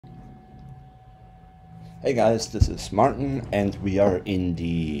Hey guys, this is Martin and we are in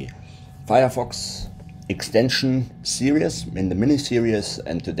the Firefox extension series, in the mini series,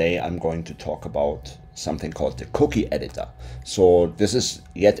 and today I'm going to talk about something called the cookie editor. So this is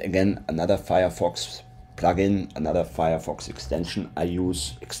yet again another Firefox plugin, another Firefox extension I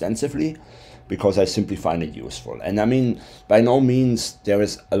use extensively because I simply find it useful. And I mean, by no means there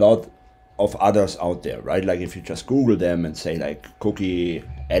is a lot of others out there, right? Like if you just Google them and say like cookie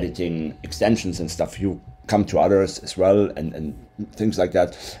editing extensions and stuff, you come to others as well and things like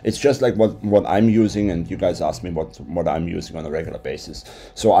that. It's just like what I'm using, and you guys ask me what I'm using on a regular basis.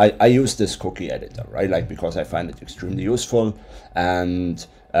 So I use this cookie editor, right? Like because I find it extremely useful, and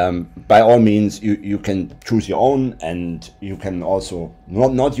by all means you can choose your own, and you can also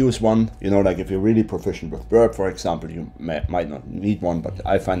not use one, you know, like if you're really proficient with Verb, for example, you might not need one, but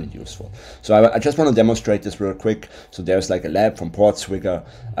I find it useful. So I just want to demonstrate this real quick. So there's like a lab from Portswigger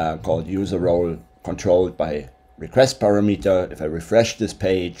called user role controlled by request parameter. If I refresh this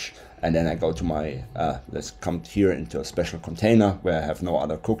page and then I go to my let's come here into a special container where I have no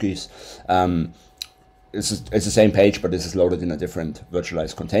other cookies. It's the same page, but this is loaded in a different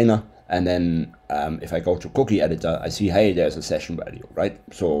virtualized container. And then if I go to cookie editor, I see, hey, there's a session value, right?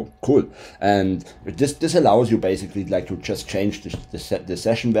 So cool. And this allows you basically like to just change the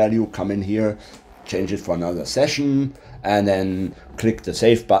session value, come in here, change it for another session, and then click the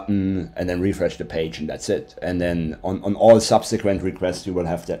save button and then refresh the page, and that's it. And then on all subsequent requests, you will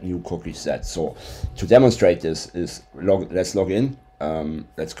have that new cookie set. So to demonstrate this let's log in.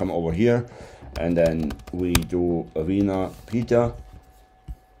 Let's come over here, and then we do Avina Peter.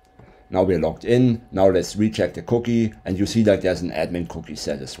 Now we're logged in. Now let's recheck the cookie, and you see that there's an admin cookie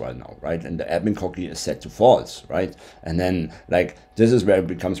set as well now, right? And the admin cookie is set to false, right? And then like this is where it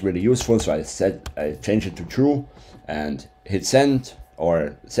becomes really useful. So I change it to true and hit send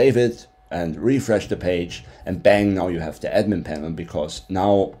or save it and refresh the page, and bang, now you have the admin panel, because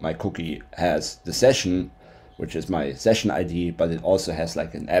now my cookie has the session, which is my session ID, but it also has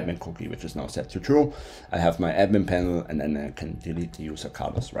like an admin cookie, which is now set to true. I have my admin panel, and then I can delete the user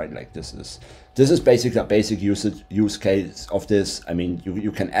colors, right? Like this is basically a basic use case of this. I mean,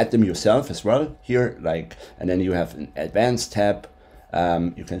 you can add them yourself as well here, like, and then you have an advanced tab.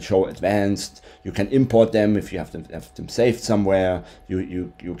 You can show advanced. You can import them if you have them saved somewhere.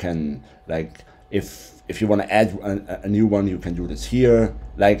 You can, like, if you want to add a new one, you can do this here.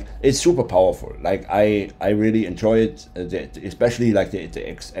 Like, it's super powerful. Like I really enjoy it, especially like the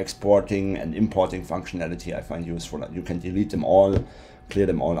exporting and importing functionality I find useful. You can delete them all, clear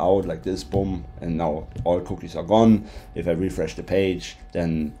them all out like this, boom, and now all cookies are gone. If I refresh the page,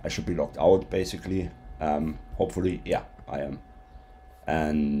 then I should be logged out basically. Hopefully, yeah, I am.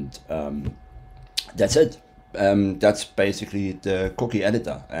 And that's it. That's basically the cookie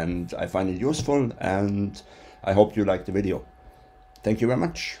editor, and I find it useful, and I hope you like the video. Thank you very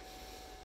much.